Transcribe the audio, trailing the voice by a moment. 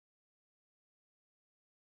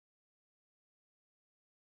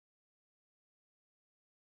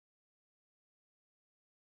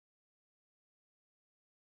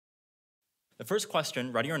The first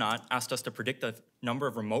question, ready or not, asked us to predict the number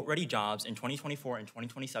of remote-ready jobs in 2024 and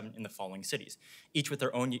 2027 in the following cities, each with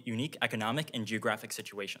their own unique economic and geographic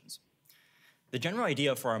situations. The general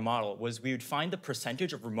idea for our model was we would find the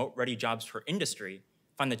percentage of remote-ready jobs per industry,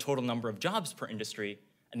 find the total number of jobs per industry,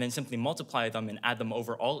 and then simply multiply them and add them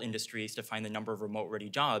over all industries to find the number of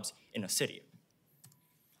remote-ready jobs in a city.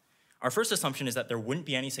 Our first assumption is that there wouldn't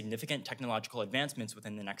be any significant technological advancements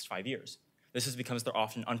within the next 5 years. This is because they're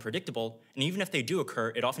often unpredictable, and even if they do occur,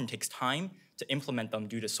 it often takes time to implement them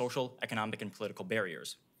due to social, economic, and political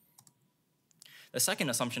barriers. The second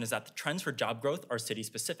assumption is that the trends for job growth are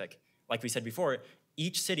city-specific. Like we said before,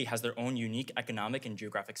 each city has their own unique economic and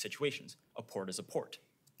geographic situations. A port is a port.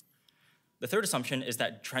 The third assumption is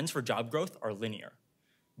that trends for job growth are linear.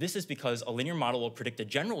 This is because a linear model will predict a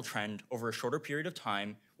general trend over a shorter period of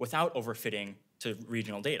time without overfitting to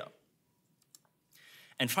regional data.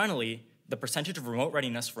 And finally, the percentage of remote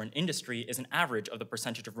readiness for an industry is an average of the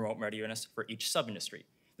percentage of remote readiness for each sub-industry.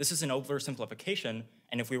 This is an oversimplification,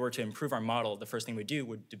 and if we were to improve our model, the first thing we'd do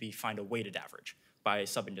would be find a weighted average by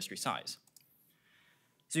sub-industry size.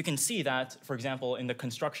 So you can see that, for example, in the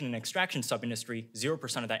construction and extraction sub-industry,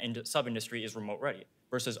 0% of that sub-industry is remote ready,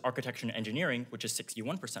 versus architecture and engineering, which is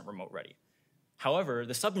 61% remote ready. However,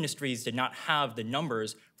 the sub-industries did not have the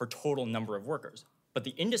numbers for total number of workers, but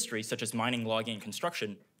the industries, such as mining, logging, and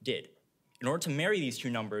construction, did. In order to marry these two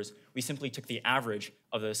numbers, we simply took the average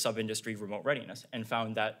of the sub-industry remote readiness and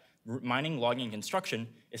found that mining, logging, and construction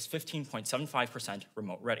is 15.75%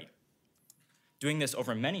 remote ready. Doing this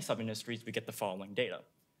over many sub-industries, we get the following data.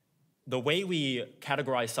 The way we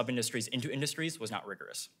categorize sub-industries into industries was not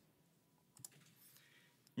rigorous.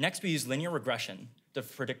 Next, we use linear regression to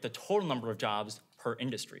predict the total number of jobs per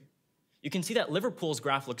industry. You can see that Liverpool's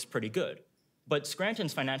graph looks pretty good, but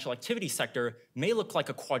Scranton's financial activity sector may look like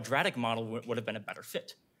a quadratic model would have been a better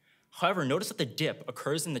fit. However, notice that the dip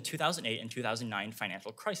occurs in the 2008 and 2009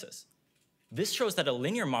 financial crisis. This shows that a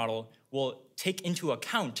linear model will take into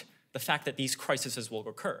account the fact that these crises will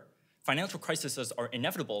occur. Financial crises are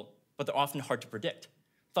inevitable, but they're often hard to predict.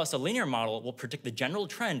 Thus, a linear model will predict the general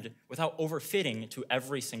trend without overfitting to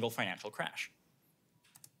every single financial crash.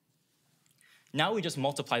 Now we just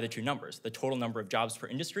multiply the two numbers, the total number of jobs per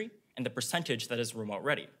industry and the percentage that is remote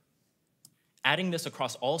ready. Adding this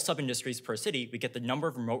across all sub-industries per city, we get the number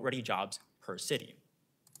of remote ready jobs per city.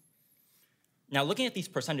 Now, looking at these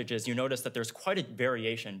percentages, you notice that there's quite a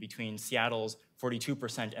variation between Seattle's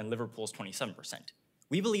 42% and Liverpool's 27%.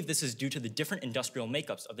 We believe this is due to the different industrial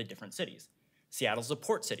makeups of the different cities. Seattle's a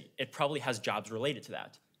port city. It probably has jobs related to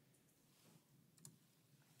that.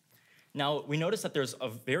 Now, we notice that there's a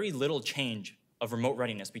very little change of remote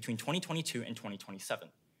readiness between 2022 and 2027.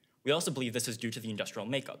 We also believe this is due to the industrial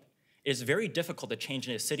makeup. It is very difficult to change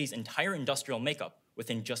a city's entire industrial makeup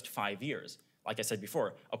within just 5 years. Like I said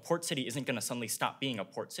before, a port city isn't going to suddenly stop being a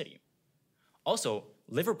port city. Also,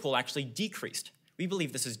 Liverpool actually decreased. We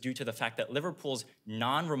believe this is due to the fact that Liverpool's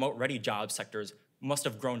non-remote ready job sectors must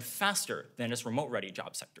have grown faster than its remote ready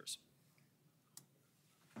job sectors.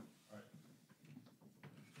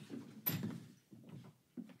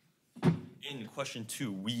 In question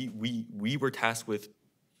 2, we were tasked with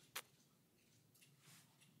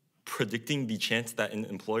predicting the chance that an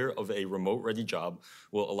employer of a remote-ready job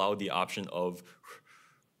will allow the option of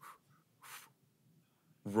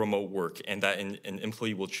remote work, and that an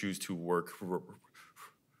employee will choose to work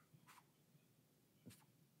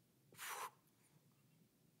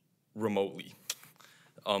remotely.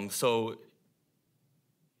 So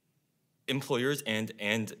employers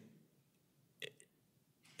and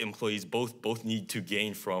employees both need to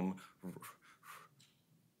gain from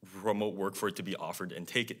remote work for it to be offered and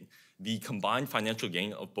taken. The combined financial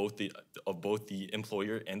gain of both the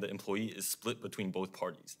employer and the employee is split between both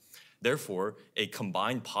parties. Therefore, a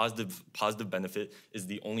combined positive benefit is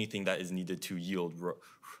the only thing that is needed to yield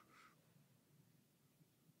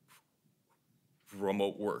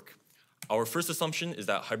remote work. Our first assumption is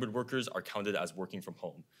that hybrid workers are counted as working from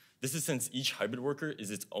home. This is since each hybrid worker is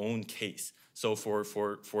its own case. So for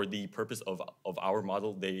the purpose of our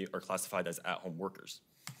model, they are classified as at-home workers.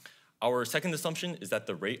 Our second assumption is that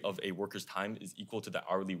the rate of a worker's time is equal to the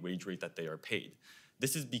hourly wage rate that they are paid.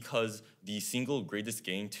 This is because the single greatest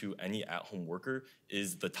gain to any at-home worker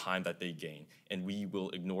is the time that they gain, and we will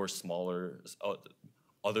ignore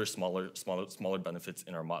other smaller benefits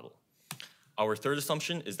in our model. Our third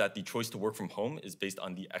assumption is that the choice to work from home is based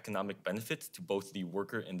on the economic benefits to both the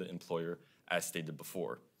worker and the employer, as stated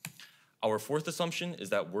before. Our fourth assumption is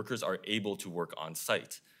that workers are able to work on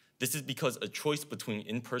site. This is because a choice between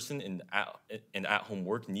in-person and at-home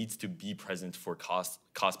work needs to be present for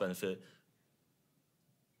cost-benefit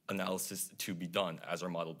analysis to be done, as our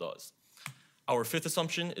model does. Our fifth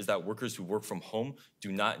assumption is that workers who work from home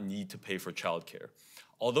do not need to pay for childcare.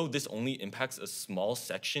 Although this only impacts a small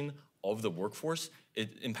section of the workforce,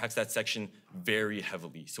 it impacts that section very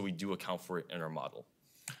heavily, so we do account for it in our model.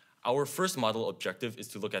 Our first model objective is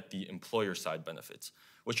to look at the employer side benefits,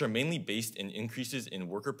 which are mainly based in increases in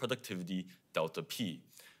worker productivity delta P,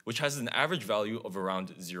 which has an average value of around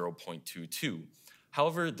 0.22.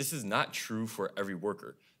 However, this is not true for every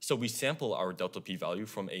worker, so we sample our delta P value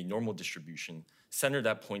from a normal distribution centered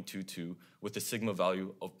at 0.22 with a sigma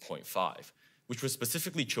value of 0.5, which was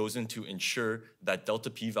specifically chosen to ensure that delta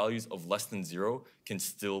P values of less than 0 can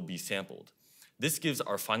still be sampled. This gives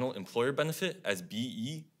our final employer benefit as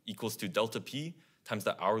BE equals to delta P times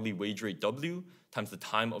the hourly wage rate W times the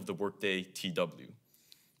time of the workday TW.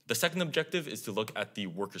 The second objective is to look at the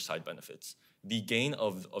worker side benefits. The gain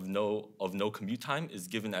of no commute time is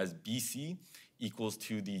given as BC equals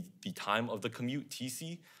to the time of the commute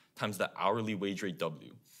TC times the hourly wage rate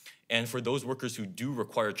W. And for those workers who do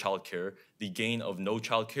require childcare, the gain of no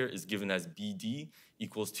childcare is given as BD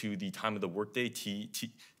equals to the time of the workday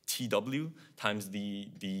TW times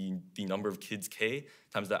the number of kids K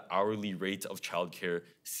times the hourly rate of childcare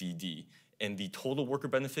CD. And the total worker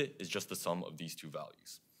benefit is just the sum of these two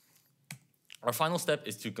values. Our final step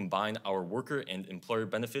is to combine our worker and employer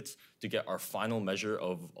benefits to get our final measure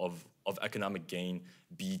of economic gain,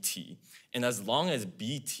 BT. And as long as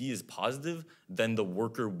BT is positive, then the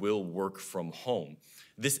worker will work from home.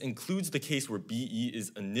 This includes the case where BE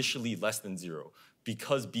is initially less than 0,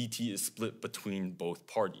 because BT is split between both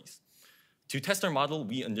parties. To test our model,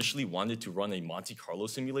 we initially wanted to run a Monte Carlo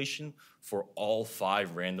simulation for all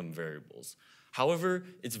 5 random variables. However,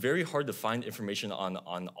 it's very hard to find information on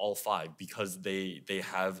all 5 because they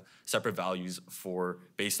have separate values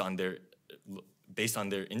based on their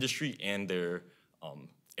industry and their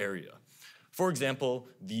area. For example,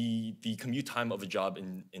 the commute time of a job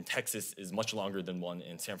in Texas is much longer than one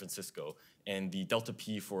in San Francisco, and the delta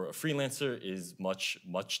P for a freelancer is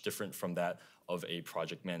much different from that of a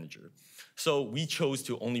project manager. So we chose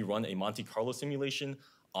to only run a Monte Carlo simulation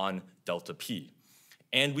on delta P.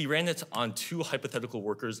 And we ran it on 2 hypothetical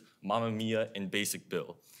workers, Mamma Mia and Basic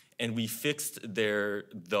Bill. And we fixed the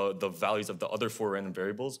values of the other 4 random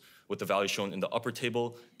variables with the values shown in the upper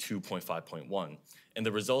table, 2.5.1. And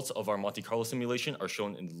the results of our Monte Carlo simulation are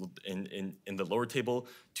shown in the lower table,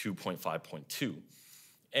 2.5.2.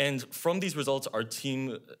 And from these results, our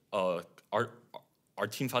team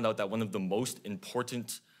found out that one of the most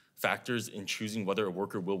important factors in choosing whether a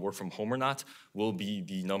worker will work from home or not will be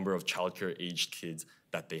the number of childcare-aged kids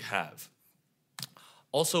that they have.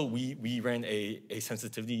 Also, we ran a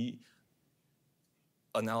sensitivity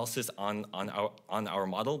analysis on our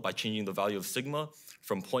model by changing the value of sigma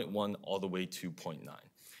from 0.1 all the way to 0.9.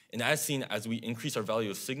 And as seen, as we increase our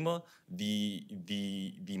value of sigma, the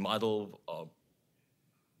model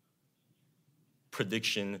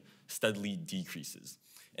prediction steadily decreases.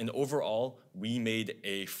 And overall, we made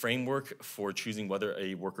a framework for choosing whether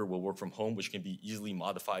a worker will work from home, which can be easily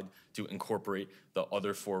modified to incorporate the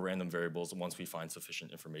other 4 random variables once we find sufficient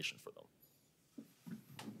information for them.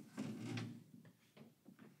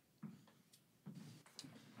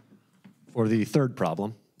 For the third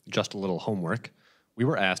problem, just a little homework, we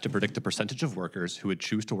were asked to predict the percentage of workers who would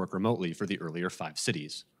choose to work remotely for the earlier 5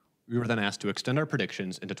 cities. We were then asked to extend our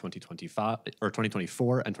predictions into 2024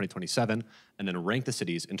 and 2027, and then rank the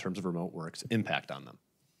cities in terms of remote work's impact on them.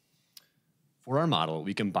 For our model,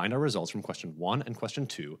 we combined our results from question 1 and question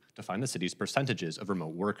 2 to find the city's percentages of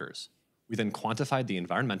remote workers. We then quantified the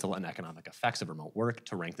environmental and economic effects of remote work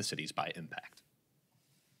to rank the cities by impact.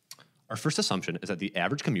 Our first assumption is that the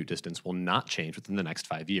average commute distance will not change within the next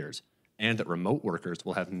 5 years, and that remote workers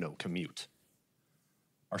will have no commute.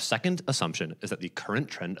 Our second assumption is that the current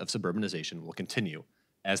trend of suburbanization will continue,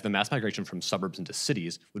 as the mass migration from suburbs into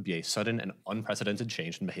cities would be a sudden and unprecedented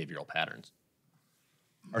change in behavioral patterns.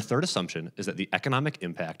 Our third assumption is that the economic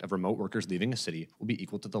impact of remote workers leaving a city will be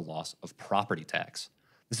equal to the loss of property tax.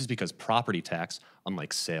 This is because property tax,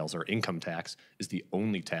 unlike sales or income tax, is the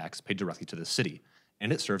only tax paid directly to the city,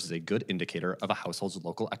 and it serves as a good indicator of a household's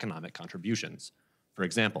local economic contributions. For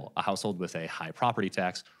example, a household with a high property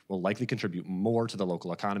tax will likely contribute more to the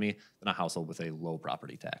local economy than a household with a low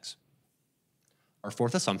property tax. Our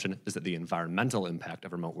fourth assumption is that the environmental impact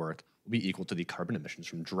of remote work will be equal to the carbon emissions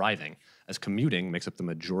from driving, as commuting makes up the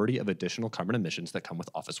majority of additional carbon emissions that come with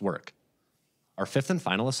office work. Our fifth and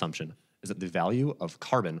final assumption is that the value of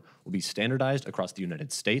carbon will be standardized across the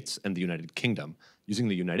United States and the United Kingdom using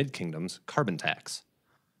the United Kingdom's carbon tax.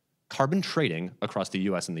 Carbon trading across the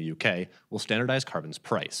US and the UK will standardize carbon's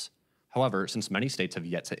price. However, since many states have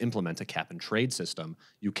yet to implement a cap and trade system,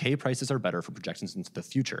 UK prices are better for projections into the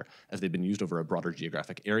future, as they've been used over a broader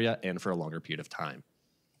geographic area and for a longer period of time.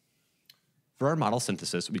 For our model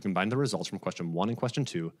synthesis, we combined the results from question 1 and question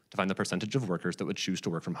 2 to find the percentage of workers that would choose to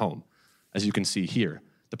work from home. As you can see here,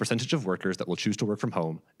 the percentage of workers that will choose to work from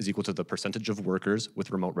home is equal to the percentage of workers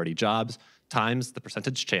with remote-ready jobs times the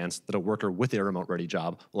percentage chance that a worker with a remote-ready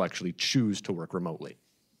job will actually choose to work remotely.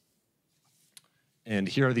 And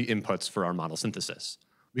here are the inputs for our model synthesis.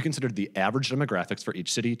 We considered the average demographics for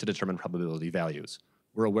each city to determine probability values.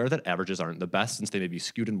 We're aware that averages aren't the best since they may be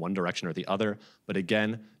skewed in one direction or the other, but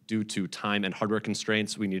again, due to time and hardware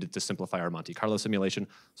constraints, we needed to simplify our Monte Carlo simulation,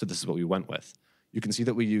 so this is what we went with. You can see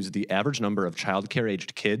that we used the average number of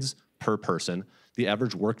childcare-aged kids per person, the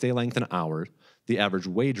average workday length in hours, the average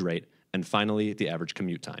wage rate, and finally, the average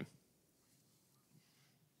commute time.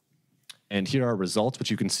 And here are our results,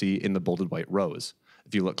 which you can see in the bolded white rows.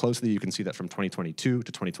 If you look closely, you can see that from 2022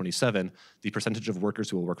 to 2027, the percentage of workers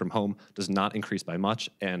who will work from home does not increase by much,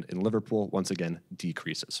 and in Liverpool, once again,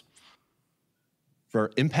 decreases. For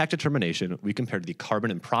our impact determination, we compared the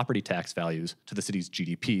carbon and property tax values to the city's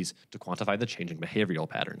GDPs to quantify the changing behavioral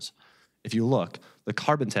patterns. If you look, the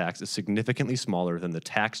carbon tax is significantly smaller than the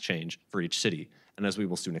tax change for each city, and as we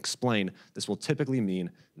will soon explain, this will typically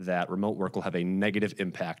mean that remote work will have a negative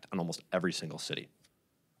impact on almost every single city.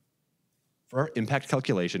 For our impact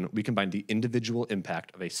calculation, we combined the individual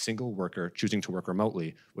impact of a single worker choosing to work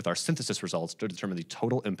remotely with our synthesis results to determine the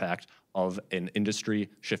total impact of an industry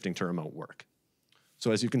shifting to remote work.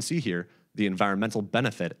 So as you can see here, the environmental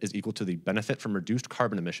benefit is equal to the benefit from reduced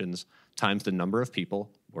carbon emissions times the number of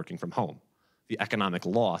people working from home. The economic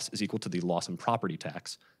loss is equal to the loss in property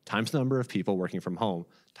tax times the number of people working from home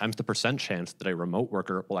times the percent chance that a remote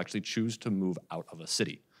worker will actually choose to move out of a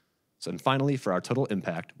city. So and finally, for our total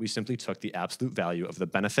impact, we simply took the absolute value of the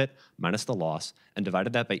benefit minus the loss and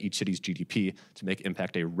divided that by each city's GDP to make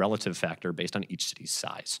impact a relative factor based on each city's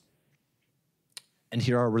size. And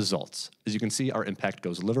here are our results. As you can see, our impact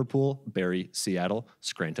goes Liverpool, Barrie, Seattle,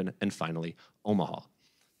 Scranton, and finally, Omaha.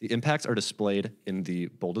 The impacts are displayed in the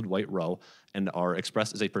bolded white row and are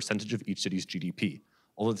expressed as a percentage of each city's GDP.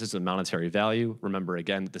 Although this is a monetary value, remember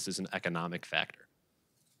again, this is an economic factor.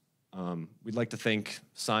 We'd like to thank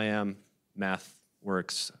SciAm,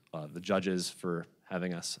 MathWorks, the judges for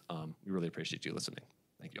having us. We really appreciate you listening.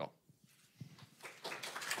 Thank you all.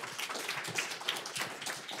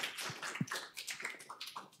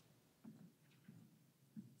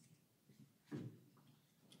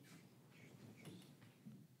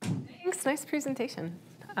 Thanks, nice presentation.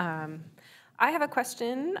 I have a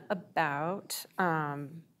question about,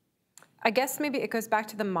 I guess maybe it goes back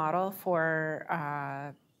to the model for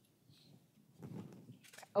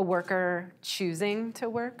a worker choosing to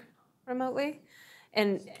work remotely.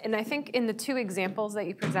 And I think in the two examples that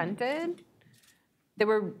you presented, there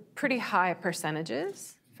were pretty high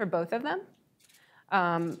percentages for both of them.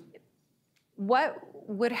 What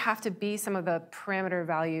would have to be some of the parameter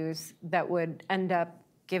values that would end up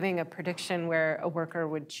giving a prediction where a worker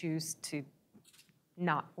would choose to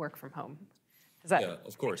not work from home? Does that Yeah,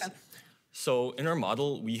 of course. So in our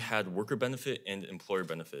model, we had worker benefit and employer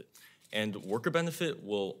benefit. And worker benefit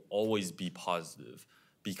will always be positive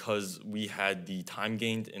because we had the time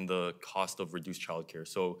gained in the cost of reduced childcare.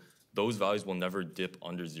 So those values will never dip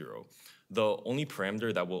under 0. The only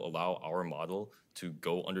parameter that will allow our model to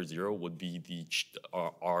go under 0 would be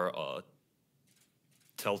our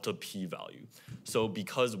delta P value. So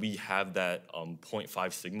because we have that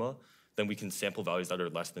 0.5 sigma, then we can sample values that are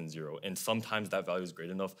less than 0. And sometimes that value is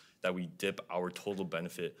great enough that we dip our total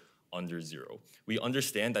benefit under 0. We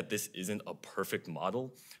understand that this isn't a perfect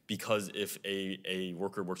model because if a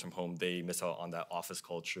worker works from home, they miss out on that office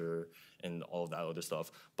culture and all of that other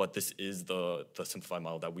stuff. But this is the simplified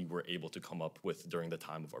model that we were able to come up with during the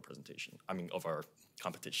time of our presentation, of our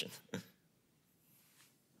competition.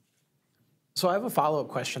 So I have a follow-up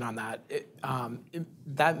question on that.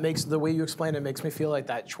 That makes, the way you explain it makes me feel like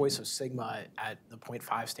that choice of sigma at the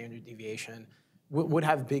 0.5 standard deviation would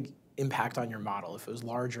have big impact on your model. If it was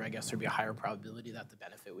larger, I guess there'd be a higher probability that the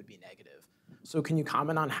benefit would be negative. So can you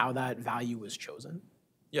comment on how that value was chosen?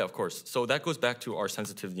 Yeah, of course. So that goes back to our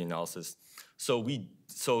sensitivity analysis. So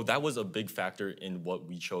that was a big factor in what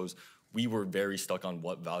we chose. We were very stuck on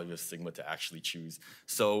what value of sigma to actually choose.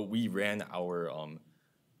 So we ran our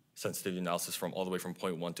sensitivity analysis from all the way from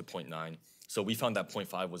 0.1 to 0.9. So we found that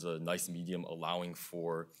 0.5 was a nice medium, allowing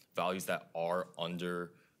for values that are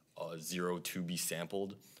under 0 to be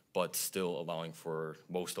sampled, but still allowing for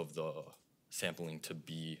most of the sampling to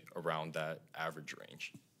be around that average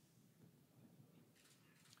range.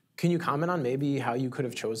 Can you comment on maybe how you could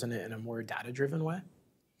have chosen it in a more data-driven way?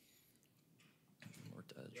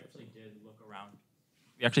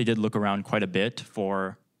 We actually did look around quite a bit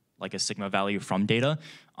for like a sigma value from data,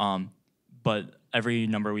 but every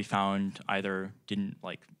number we found either didn't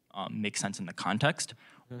like make sense in the context,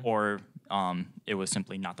 or it was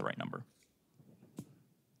simply not the right number.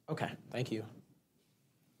 Okay, thank you.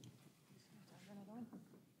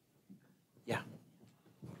 Yeah.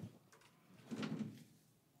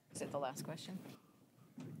 Is it the last question?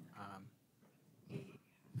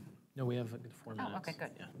 No, we have a good 4 minutes. Oh, okay,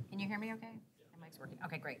 good. Yeah. Can you hear me okay? My mic's working.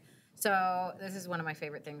 Okay, great. So this is one of my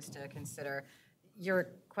favorite things to consider. Your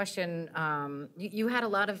question, you had a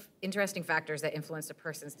lot of interesting factors that influenced a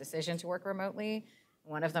person's decision to work remotely.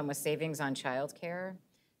 One of them was savings on childcare.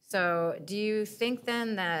 So do you think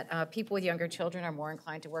then that people with younger children are more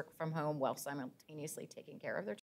inclined to work from home while simultaneously taking care of their